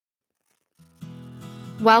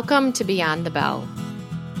Welcome to Beyond the Bell.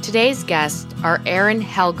 Today's guests are Erin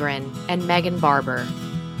Hellgren and Megan Barber.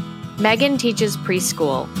 Megan teaches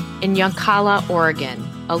preschool in Yoncalla, Oregon,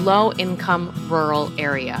 a low-income rural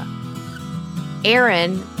area.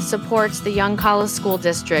 Erin supports the Yoncalla School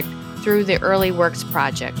District through the Early Works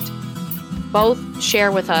Project. Both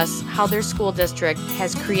share with us how their school district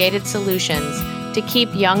has created solutions to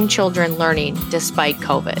keep young children learning despite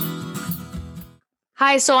COVID.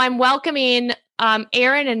 Hi, so I'm welcoming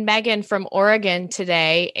Erin and Megan from Oregon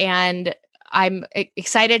today, and I'm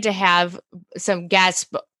excited to have some guests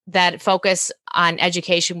that focus on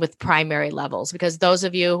education with primary levels, because those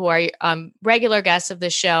of you who are regular guests of the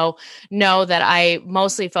show know that I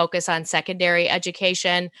mostly focus on secondary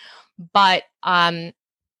education, but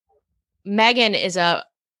Megan is a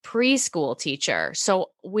preschool teacher. So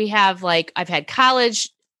we have I've had college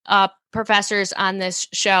professors on this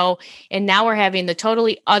show, and now we're having the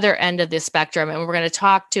totally other end of the spectrum. And we're going to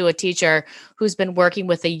talk to a teacher who's been working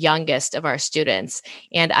with the youngest of our students.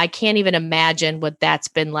 And I can't even imagine what that's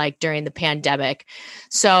been like during the pandemic.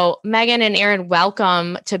 So Megan and Erin,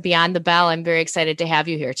 welcome to Beyond the Bell. I'm very excited to have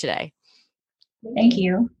you here today. Thank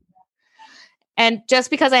you. And just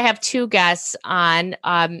because I have two guests on,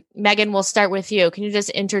 Megan, we'll start with you. Can you just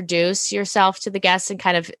introduce yourself to the guests and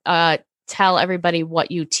kind of tell everybody what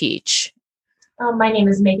you teach? My name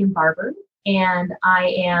is Megan Barber, and I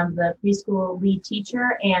am the preschool lead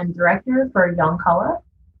teacher and director for Yoncalla.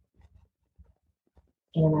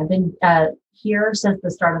 And I've been here since the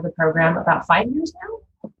start of the program, about 5 years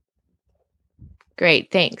now. Great,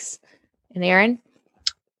 thanks. And Erin?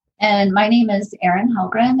 And my name is Erin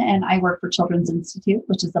Hellgren, and I work for Children's Institute,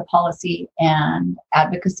 which is a policy and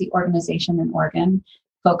advocacy organization in Oregon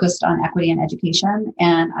focused on equity and education.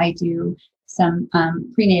 And I do some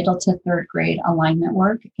prenatal to third grade alignment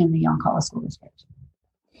work in the Yoncalla School District.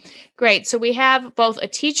 Great. So we have both a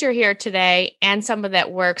teacher here today and someone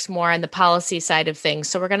that works more on the policy side of things.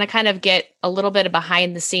 So we're going to kind of get a little bit of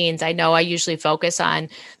behind the scenes. I know I usually focus on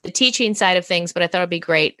the teaching side of things, but I thought it'd be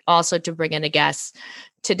great also to bring in a guest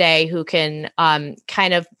today who can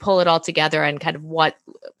kind of pull it all together and kind of what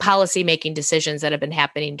policy making decisions that have been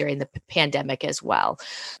happening during the pandemic as well.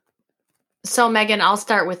 So Megan, I'll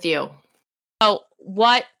start with you. So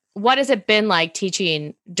what has it been like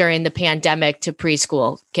teaching during the pandemic to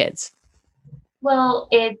preschool kids? Well,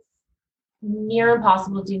 it's near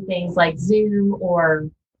impossible to do things like Zoom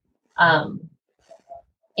or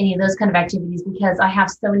any of those kind of activities, because I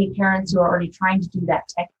have so many parents who are already trying to do that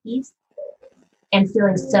tech piece and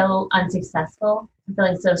feeling so unsuccessful,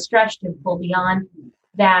 feeling so stretched and pulled beyond,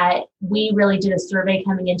 that we really did a survey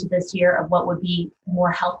coming into this year of what would be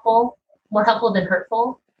more helpful than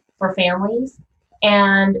hurtful for families.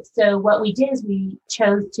 And so what we did is we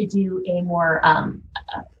chose to do a more,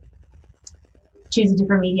 choose a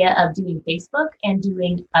different media of doing Facebook and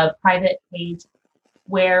doing a private page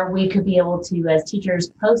where we could be able to, as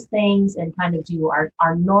teachers, post things and kind of do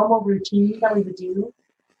our normal routines that we would do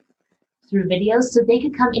through videos, so they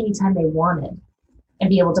could come anytime they wanted and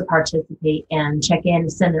be able to participate and check in,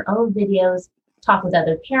 send their own videos, talk with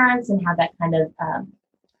other parents, and have that kind of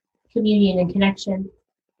communion and connection.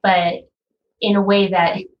 But in a way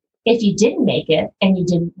that if you didn't make it and you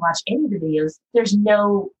didn't watch any of the videos, there's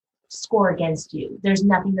no score against you. There's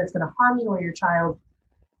nothing that's going to harm you or your child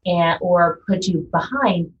or put you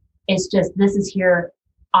behind. It's just, this is here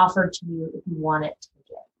offered to you if you want it to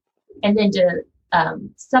get. And then to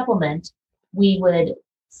supplement, we would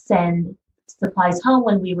send supplies home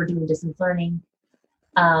when we were doing distance learning,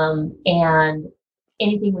 and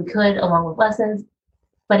anything we could along with lessons.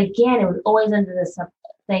 But again, it was always under this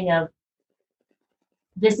thing of,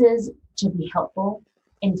 this is to be helpful,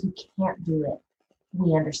 and if you can't do it,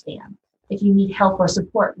 we understand. If you need help or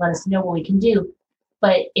support, let us know what we can do.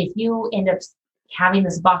 But if you end up having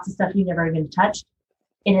this box of stuff you never even touched,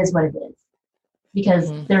 it is what it is.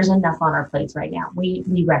 Because there's enough on our plates right now. We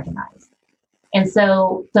recognize. And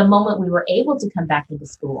so the moment we were able to come back into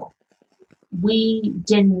school, we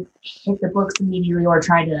didn't hit the books immediately or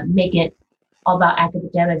try to make it all about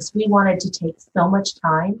academics. We wanted to take so much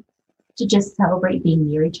time to just celebrate being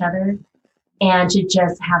near each other and to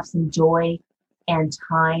just have some joy and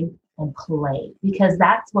time and play, because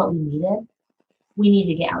that's what we needed. We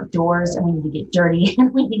needed to get outdoors, and we needed to get dirty,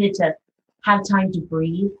 and we needed to have time to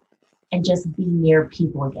breathe and just be near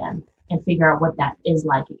people again and figure out what that is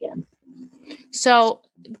like again. So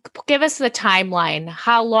give us the timeline.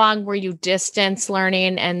 How long were you distance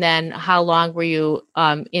learning? And then how long were you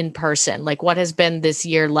in person? Like, what has been this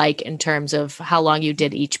year like in terms of how long you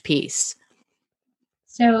did each piece?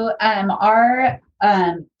 So our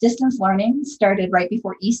distance learning started right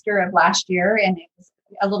before Easter of last year, and it was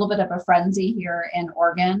a little bit of a frenzy here in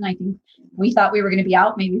Oregon. I think we thought we were going to be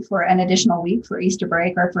out maybe for an additional week for Easter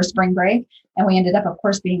break or for spring break. And we ended up, of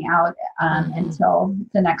course, being out until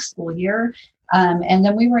the next school year. And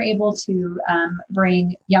then we were able to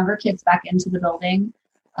bring younger kids back into the building.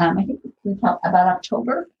 I think about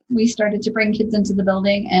October, we started to bring kids into the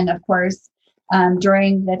building. And of course,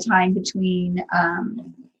 during the time between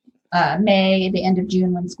May, the end of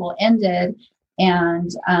June when school ended,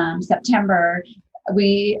 and September,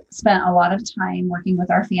 we spent a lot of time working with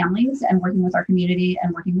our families and working with our community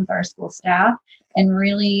and working with our school staff and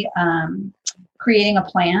really creating a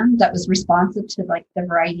plan that was responsive to like the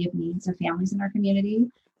variety of needs of families in our community,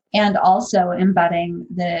 and also embedding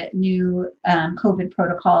the new COVID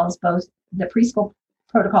protocols, both the preschool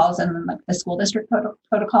protocols and then like the school district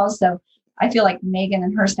protocols. So I feel like Megan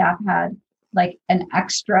and her staff had like an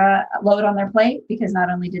extra load on their plate, because not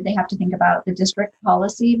only did they have to think about the district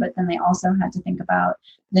policy, but then they also had to think about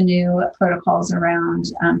the new protocols around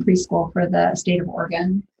preschool for the state of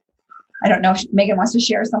Oregon. I don't know if Megan wants to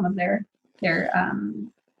share some of their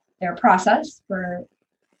process for.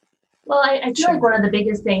 Well, I feel like one of the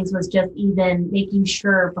biggest things was just even making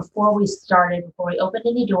sure before we opened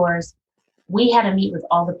any doors, we had to meet with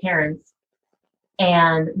all the parents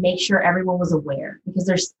and make sure everyone was aware, because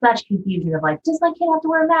there's such confusion of like, does my kid have to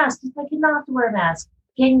wear a mask? Does my kid not have to wear a mask?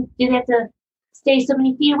 Do they have to stay so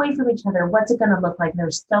many feet away from each other? What's it going to look like?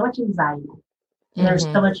 There's so much anxiety. And there's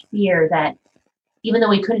so much fear that even though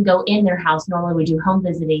we couldn't go in their house, normally we do home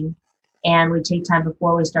visiting and we take time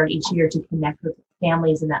before we start each year to connect with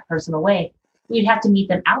families in that personal way. We'd have to meet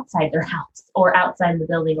them outside their house or outside the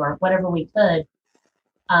building or whatever we could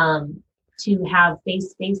to have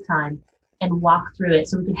face-to-face time and walk through it,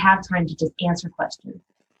 so we could have time to just answer questions.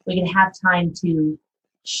 We could have time to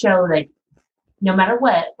show that no matter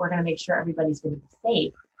what, we're going to make sure everybody's going to be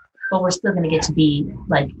safe, but we're still going to get to be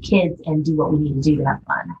like kids and do what we need to do to have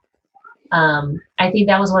fun. I think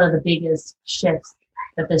that was one of the biggest shifts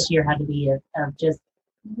that this year had to be of just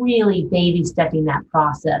really baby stepping that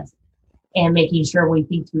process and making sure we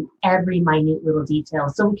think through every minute little detail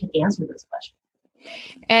so we can answer those questions.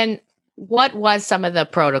 And what was some of the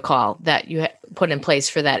protocol that you put in place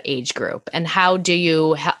for that age group, and how do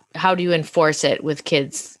you enforce it with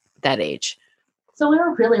kids that age? So we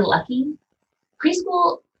were really lucky.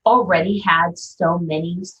 Preschool already had so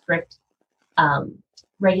many strict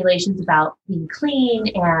regulations about being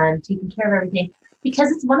clean and taking care of everything,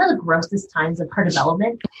 because it's one of the grossest times of our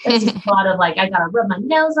development. It's just a lot of like, I got to rub my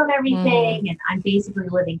nose on everything, and I'm basically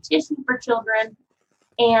living tissue for children.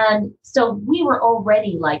 And so we were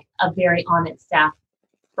already like a very on-it staff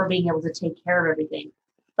for being able to take care of everything.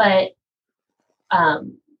 But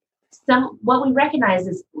what we recognize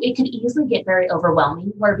is it could easily get very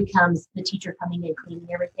overwhelming, where it becomes the teacher coming and cleaning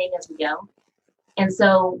everything as we go. And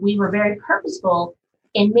so we were very purposeful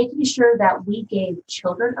in making sure that we gave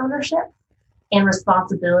children ownership and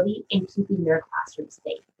responsibility in keeping their classroom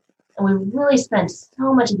safe. And we really spent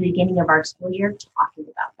so much at the beginning of our school year talking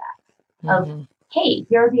about that. Of, hey,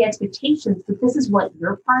 here are the expectations, but this is what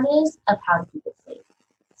your part is of how to keep it safe.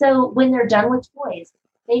 So when they're done with toys,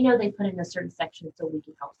 they know they put in a certain section so we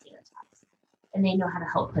can help sanitize. And they know how to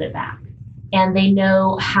help put it back. And they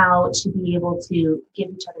know how to be able to give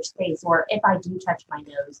each other space. Or if I do touch my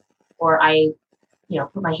nose, or I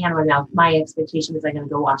put my hand on my mouth, my expectation is I'm going to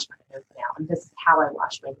go wash my hands now. And this is how I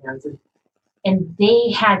wash my hands. And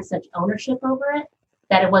they had such ownership over it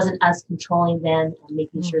that it wasn't us controlling them and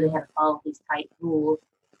making sure they had to follow these tight rules.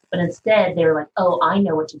 But instead, they were like, oh, I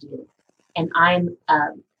know what to do. And I'm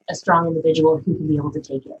a strong individual who can be able to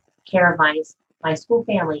take care of my school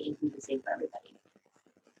family and keep it safe for everybody.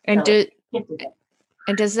 And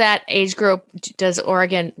so does that age group, does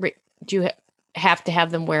Oregon, do you have to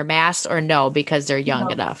have them wear masks or no, because they're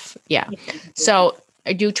young enough? Yeah. So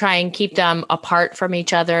do you try and keep them apart from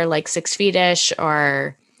each other, like 6 feet-ish,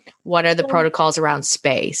 or what are the protocols around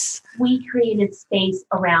space? We created space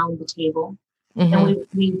around the table, and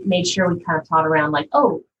we made sure we kind of taught around like,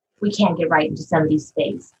 oh, we can't get right into somebody's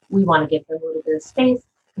space. We want to give them a little bit of space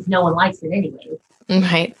because no one likes it anyway.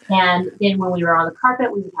 Right. And then when we were on the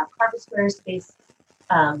carpet, we would have carpet square space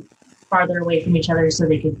farther away from each other so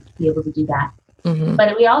they could be able to do that.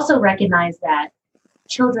 But we also recognize that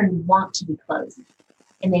children want to be close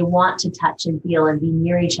and they want to touch and feel and be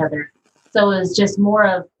near each other. So it was just more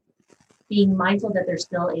of being mindful that they're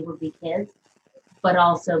still able to be kids, but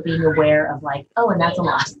also being aware of like, oh, and that's a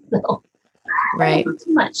loss. So, right. Not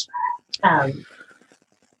too much.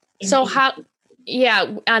 So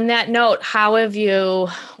on that note, how have you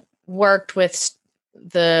worked with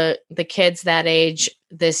the kids that age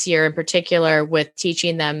this year in particular with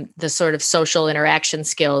teaching them the sort of social interaction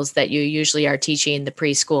skills that you usually are teaching the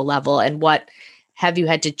preschool level? And what have you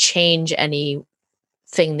had to change anything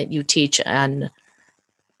that you teach on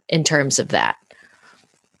in terms of that?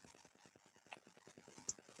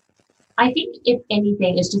 I think if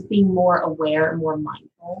anything, it's just being more aware and more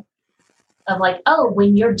mindful of like, oh,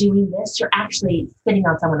 when you're doing this, you're actually spitting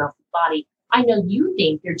on someone else's body. I know you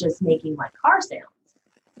think you're just making like car sounds.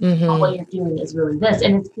 But what you're doing is really this.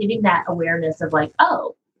 And it's giving that awareness of like,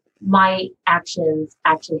 oh, my actions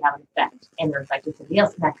actually have an effect and they're affecting somebody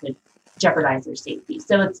else, and that could jeopardize their safety.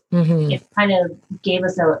 So it kind of gave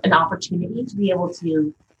us an opportunity to be able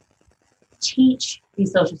to teach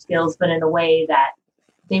these social skills, but in a way that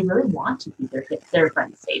they really want to keep their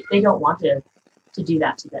friends safe. They don't want to do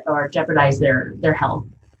that to them or jeopardize their health.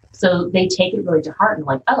 So they take it really to heart and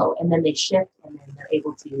like, oh, and then they shift, and then they're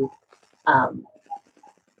able to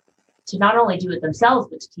not only do it themselves,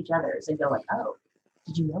 but to teach others and go like, oh,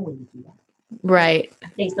 did you know when you do that? Right.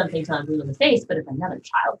 Say something to them blue in the face, but if another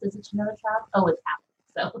child does it to another child, oh, it's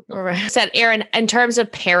happening. So, right. Said Erin, in terms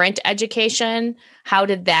of parent education, how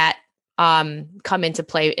did that come into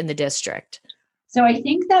play in the district? So I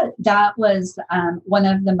think that was one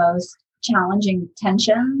of the most challenging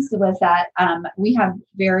tensions, was that we have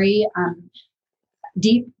very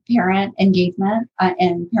deep parent engagement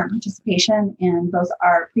and parent participation in both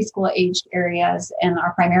our preschool aged areas and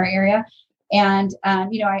our primary area. And,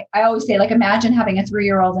 I always say, like, imagine having a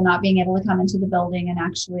 3-year-old and not being able to come into the building and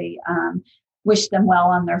actually wish them well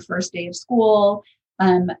on their first day of school.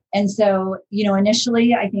 And so,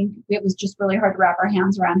 initially, I think it was just really hard to wrap our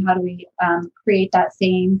hands around how do we create that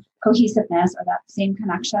same cohesiveness or that same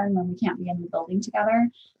connection when we can't be in the building together.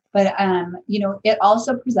 But, it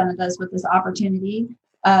also presented us with this opportunity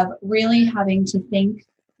of really having to think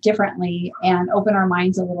differently and open our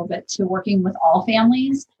minds a little bit to working with all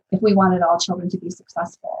families if we wanted all children to be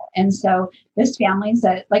successful. And so there's families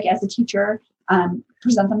that, like, as a teacher,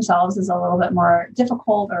 present themselves as a little bit more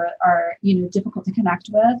difficult or difficult to connect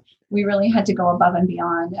with. We really had to go above and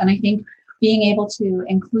beyond. And I think being able to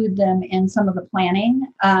include them in some of the planning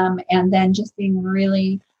and then just being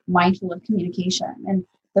really mindful of communication. And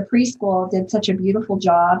the preschool did such a beautiful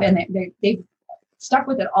job, and they stuck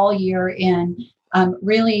with it all year in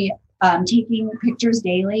really taking pictures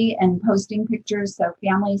daily and posting pictures so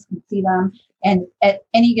families can see them. And at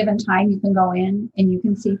any given time, you can go in and you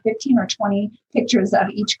can see 15 or 20 pictures of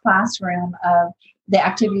each classroom of the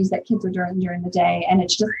activities that kids are doing during the day. And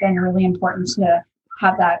it's just been really important to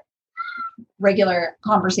have that regular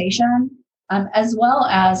conversation, as well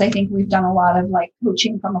as I think we've done a lot of like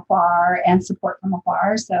coaching from afar and support from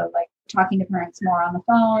afar. So like talking to parents more on the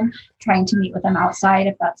phone, trying to meet with them outside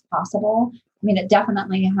if that's possible. I mean, it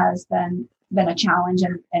definitely has been a challenge,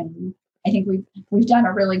 and I think we've done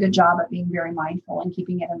a really good job at being very mindful and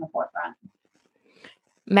keeping it in the forefront.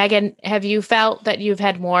 Megan, have you felt that you've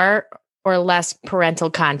had more or less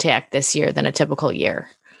parental contact this year than a typical year?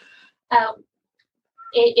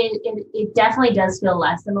 It definitely does feel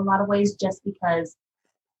less in a lot of ways, just because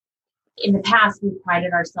in the past we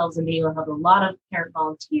prided ourselves in being able to have a lot of parent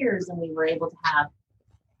volunteers, and we were able to have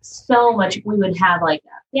so much. We would have like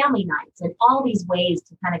family nights and all these ways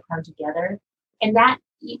to kind of come together, and that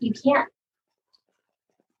you can't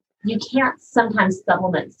sometimes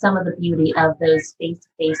supplement some of the beauty of those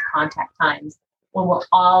face-to-face contact times when we're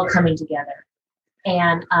all coming together.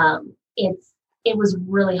 And it was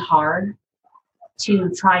really hard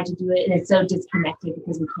to try to do it, and it's so disconnected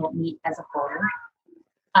because we can't meet as a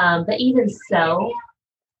whole. But even so,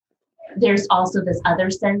 there's also this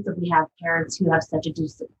other sense that we have parents who have such a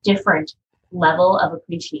different level of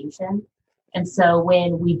appreciation. And so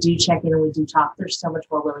when we do check in and we do talk, they're so much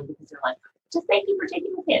more willing, because they're like, just thank you for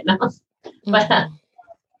taking the kid. Mm-hmm.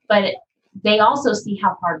 But they also see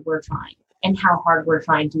how hard we're trying and how hard we're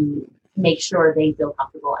trying to make sure they feel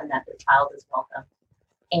comfortable and that their child is welcome.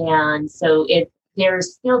 And so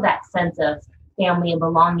there's still that sense of family and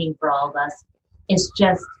belonging for all of us. It's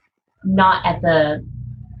just not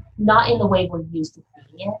in the way we're used to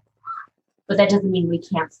seeing it. But that doesn't mean we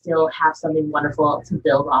can't still have something wonderful to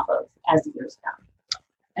build off of as the years come.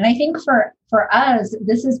 And I think for us,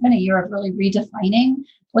 this has been a year of really redefining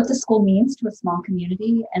what the school means to a small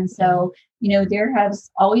community. And so, there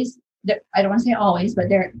has always, I don't want to say always, but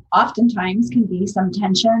there oftentimes can be some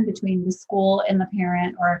tension between the school and the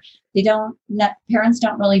parent, or parents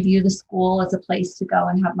don't really view the school as a place to go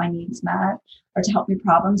and have my needs met or to help me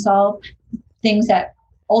problem solve things that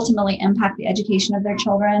ultimately impact the education of their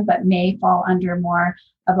children, but may fall under more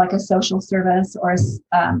of like a social service or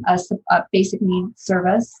a basic needs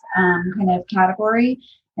service kind of category.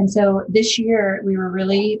 And so this year we were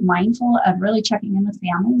really mindful of really checking in with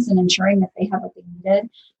families and ensuring that they have what they needed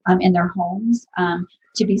in their homes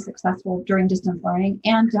to be successful during distance learning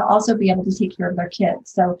and to also be able to take care of their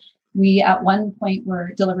kids. So we at one point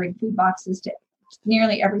were delivering food boxes to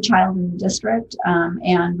nearly every child in the district,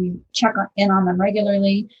 and we check in on them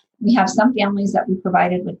regularly. We have some families that we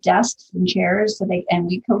provided with desks and chairs, and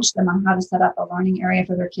we coach them on how to set up a learning area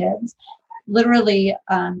for their kids. Literally,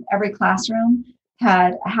 every classroom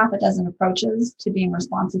had a half a dozen approaches to being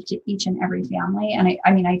responsive to each and every family. And I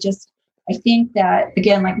think that,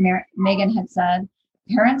 again, like Megan had said,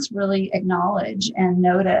 parents really acknowledge and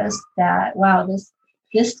notice that, wow, this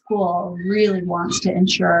school really wants to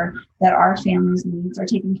ensure that our family's needs are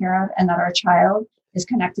taken care of and that our child is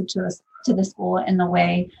connected to the school in the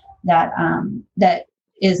way that that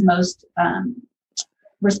is most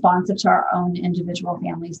responsive to our own individual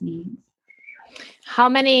family's needs. How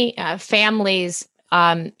many families,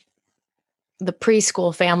 the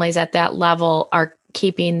preschool families at that level, are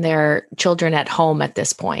keeping their children at home at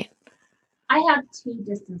this point? I have 2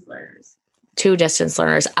 distance learners. 2 distance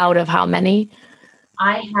learners out of how many?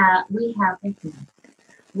 We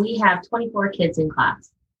have 24 kids in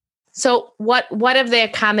class. So what have the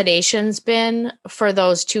accommodations been for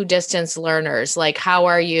those 2 distance learners? Like, how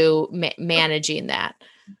are you managing that?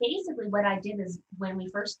 Basically, what I did is when we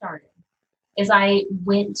first started, is I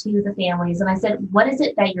went to the families and I said, what is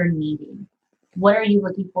it that you're needing? What are you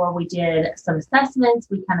looking for? We did some assessments.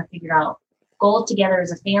 We kind of figured out goals together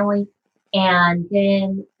as a family. And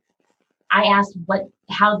then I asked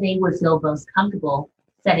how they would feel most comfortable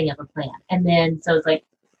setting up a plan. And then, so it's like,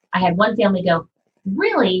 I had one family go,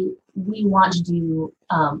 really, we want to do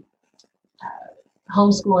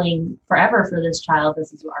homeschooling forever for this child.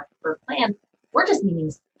 This is our preferred plan. We're just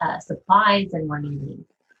needing supplies and we're needing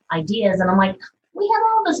ideas. And I'm like, we have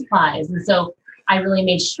all the supplies. And so I really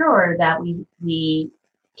made sure that we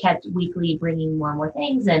kept weekly bringing more and more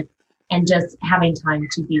things and just having time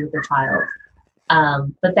to be with their child.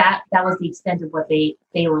 But that was the extent of what they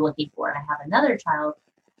were looking for. And I have another child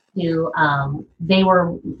who they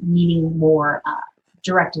were needing more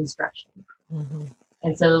direct instruction. Mm-hmm.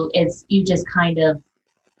 And so you just kind of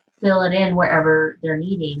fill it in wherever they're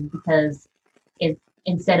needing, because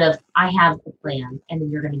instead of I have a plan and then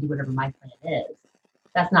you're going to do whatever my plan is,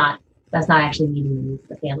 that's not actually meeting the needs of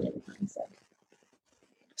the family at the time.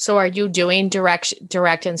 So are you doing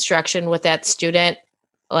direct instruction with that student,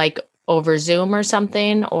 like over Zoom or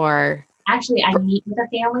something, or? Actually, I meet with the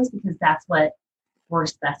families because that's what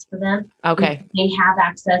works best for them. Okay. They have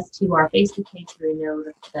access to our Facebook page, so they know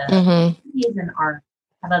the mm-hmm. and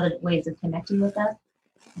have other ways of connecting with us.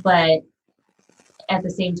 But at the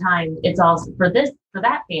same time, it's also for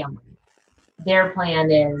that family, their plan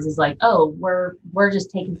is like, oh, we're just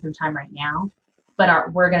taking some time right now,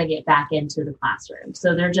 but we're going to get back into the classroom.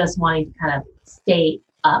 So they're just wanting to kind of stay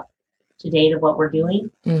up to date of what we're doing,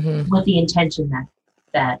 mm-hmm. with the intention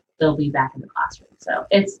that they'll be back in the classroom. So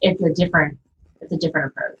it's a different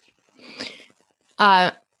approach.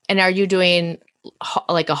 And are you doing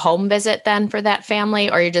like a home visit then for that family,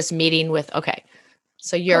 or you're just meeting with? Okay,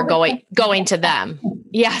 so you're going to them.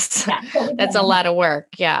 Yes, yeah. That's a lot of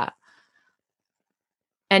work. Yeah.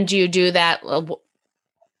 And do you do that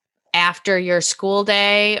after your school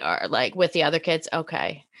day or like with the other kids?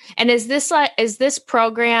 Okay. And is this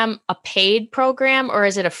program a paid program, or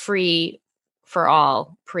is it a free for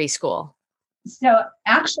all preschool? So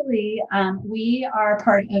actually, we are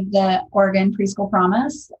part of the Oregon Preschool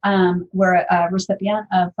Promise. We're a recipient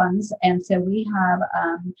of funds. And so we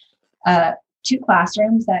have 2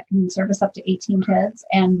 classrooms that can service up to 18 kids.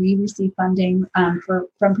 And we receive funding from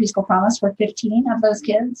Preschool Promise for 15 of those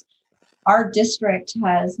kids. Our district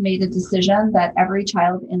has made a decision that every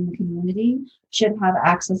child in the community should have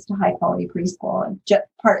access to high quality preschool,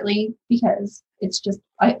 partly because it's just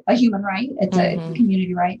a human right. It's a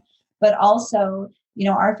community right. But also,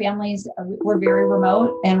 our families, we're very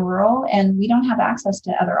remote and rural, and we don't have access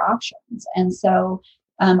to other options. And so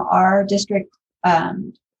our district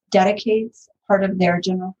dedicates part of their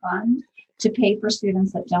general fund to pay for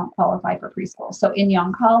students that don't qualify for preschool. So in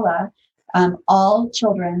Yoncalla, all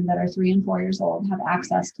children that are 3 and 4 years old have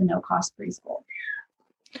access to no cost preschool.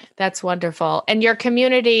 That's wonderful. And your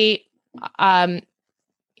community, Erin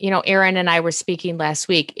and I were speaking last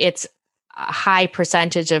week. It's a high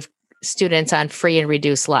percentage of students on free and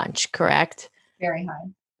reduced lunch, correct? Very high.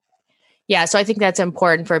 Yeah. So I think that's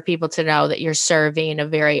important for people to know that you're serving a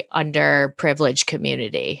very underprivileged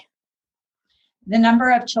community. The number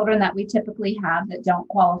of children that we typically have that don't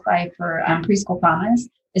qualify for Preschool Promise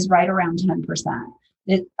is right around 10%.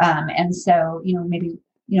 And so, maybe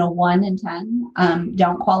 1 in 10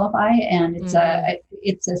 don't qualify, and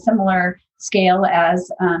it's a similar scale as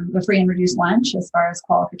the free and reduced lunch as far as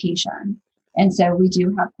qualification. And so we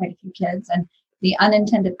do have quite a few kids, and the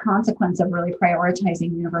unintended consequence of really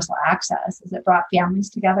prioritizing universal access is it brought families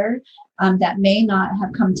together that may not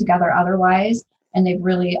have come together otherwise, and they've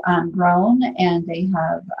really grown, and they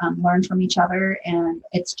have learned from each other, and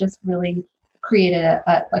it's just really created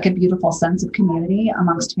a beautiful sense of community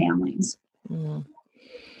amongst families. Mm.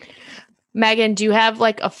 Megan, do you have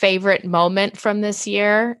like a favorite moment from this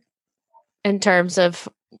year in terms of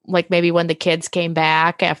like maybe when the kids came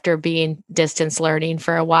back after being distance learning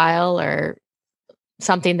for a while, or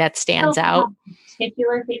something that stands out?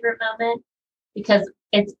 Particular favorite moment, because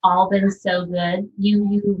it's all been so good.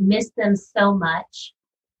 You miss them so much.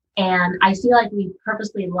 And I feel like we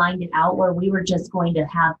purposely lined it out where we were just going to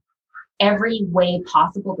have every way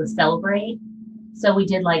possible to celebrate. So we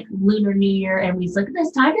did like Lunar New Year, and we was like,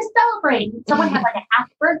 it's time to celebrate. Someone had like a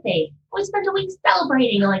happy birthday. We spent a week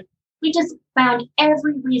celebrating. Like, we just found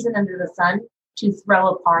every reason under the sun to throw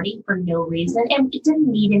a party for no reason. And it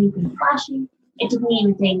didn't need anything flashy. It didn't need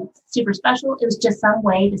anything super special. It was just some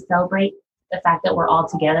way to celebrate the fact that we're all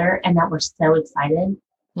together and that we're so excited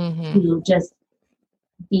to just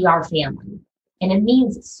be our family. And it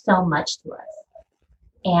means so much to us.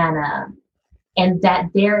 And that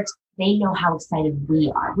they know how excited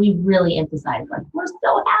we are. We really emphasize, like, we're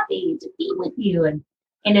so happy to be with you. And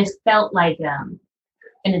it felt like an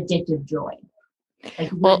addictive joy.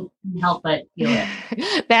 Like, well, help but feel it.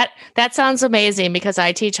 That sounds amazing, because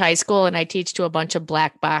I teach high school and I teach to a bunch of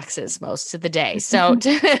black boxes most of the day. So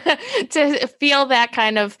to feel that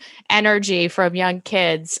kind of energy from young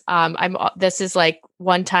kids, this is like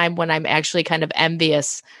one time when I'm actually kind of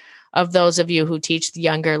envious of those of you who teach the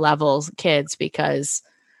younger levels kids, because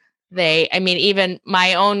even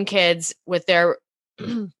my own kids with their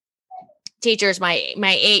teachers, my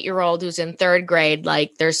 8-year-old who's in 3rd grade,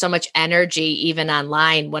 like, there's so much energy even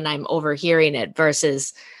online when I'm overhearing it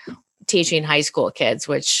versus teaching high school kids,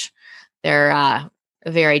 which they're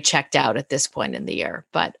very checked out at this point in the year.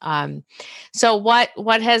 But so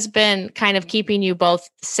what has been kind of keeping you both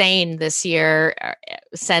sane this year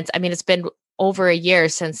since, it's been over a year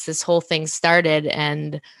since this whole thing started,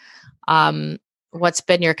 and what's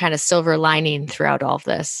been your kind of silver lining throughout all of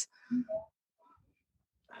this?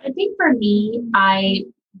 I think for me, I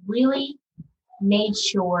really made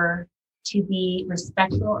sure to be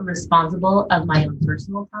respectful and responsible of my own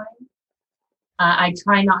personal time. I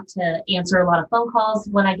try not to answer a lot of phone calls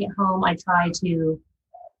when I get home. I try to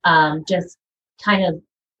just kind of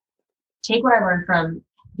take what I learned from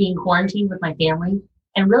being quarantined with my family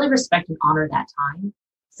and really respect and honor that time.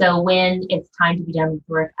 So when it's time to be done with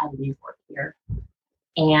work, I leave work here.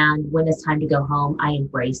 And when it's time to go home, I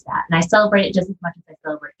embrace that. And I celebrate it just as much as I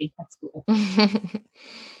celebrate being at school.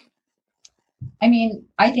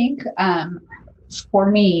 I think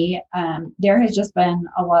for me, there has just been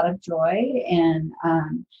a lot of joy. And,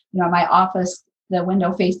 my office, the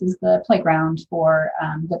window faces the playground for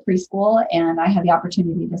the preschool. And I had the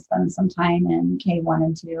opportunity to spend some time in K1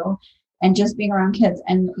 and 2 and just being around kids.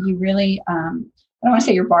 And you really, I don't want to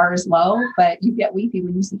say your bar is low, but you get weepy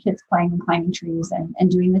when you see kids playing and climbing trees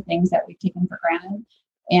and doing the things that we've taken for granted.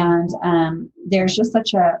 And there's just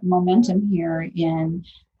such a momentum here in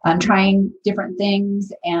trying different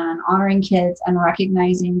things and honoring kids and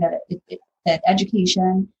recognizing that that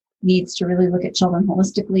education needs to really look at children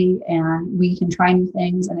holistically, and we can try new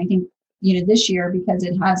things. And I think, this year, because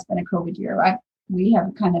it has been a COVID year, we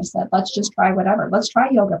have kind of said, let's just try whatever. Let's try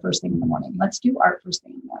yoga first thing in the morning. Let's do art first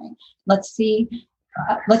thing in the morning. Let's see.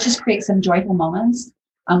 Let's just create some joyful moments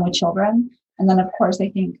with children. And then, of course, I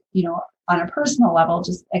think, on a personal level,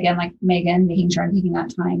 just again, like Megan, making sure I'm taking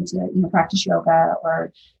that time to, practice yoga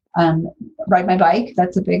or ride my bike.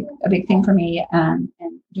 That's a big thing for me. And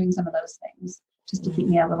doing some of those things just to keep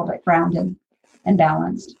me a little bit grounded and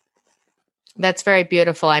balanced. That's very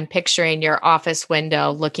beautiful. I'm picturing your office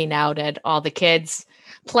window looking out at all the kids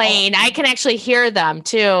playing. I can actually hear them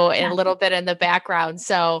too, a little bit in the background.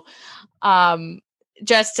 So,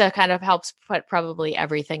 just to kind of helps put probably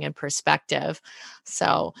everything in perspective.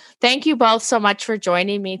 So thank you both so much for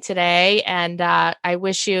joining me today. And I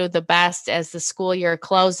wish you the best as the school year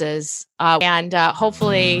closes. And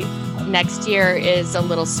hopefully next year is a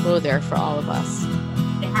little smoother for all of us.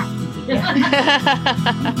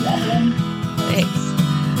 Thanks.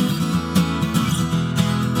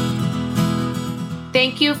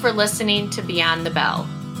 Thank you for listening to Beyond the Bell.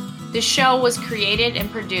 The show was created and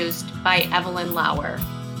produced by Evelyn Lauer.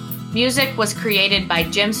 Music was created by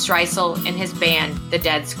Jim Streisel and his band, The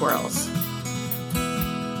Dead Squirrels.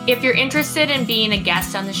 If you're interested in being a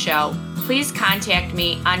guest on the show, please contact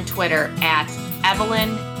me on Twitter at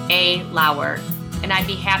Evelyn A. Lauer, and I'd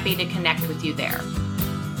be happy to connect with you there.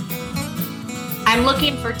 I'm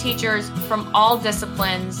looking for teachers from all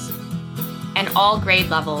disciplines and all grade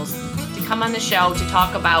levels to come on the show to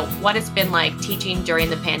talk about what it's been like teaching during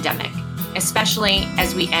the pandemic, especially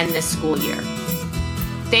as we end this school year.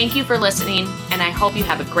 Thank you for listening, and I hope you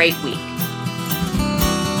have a great week.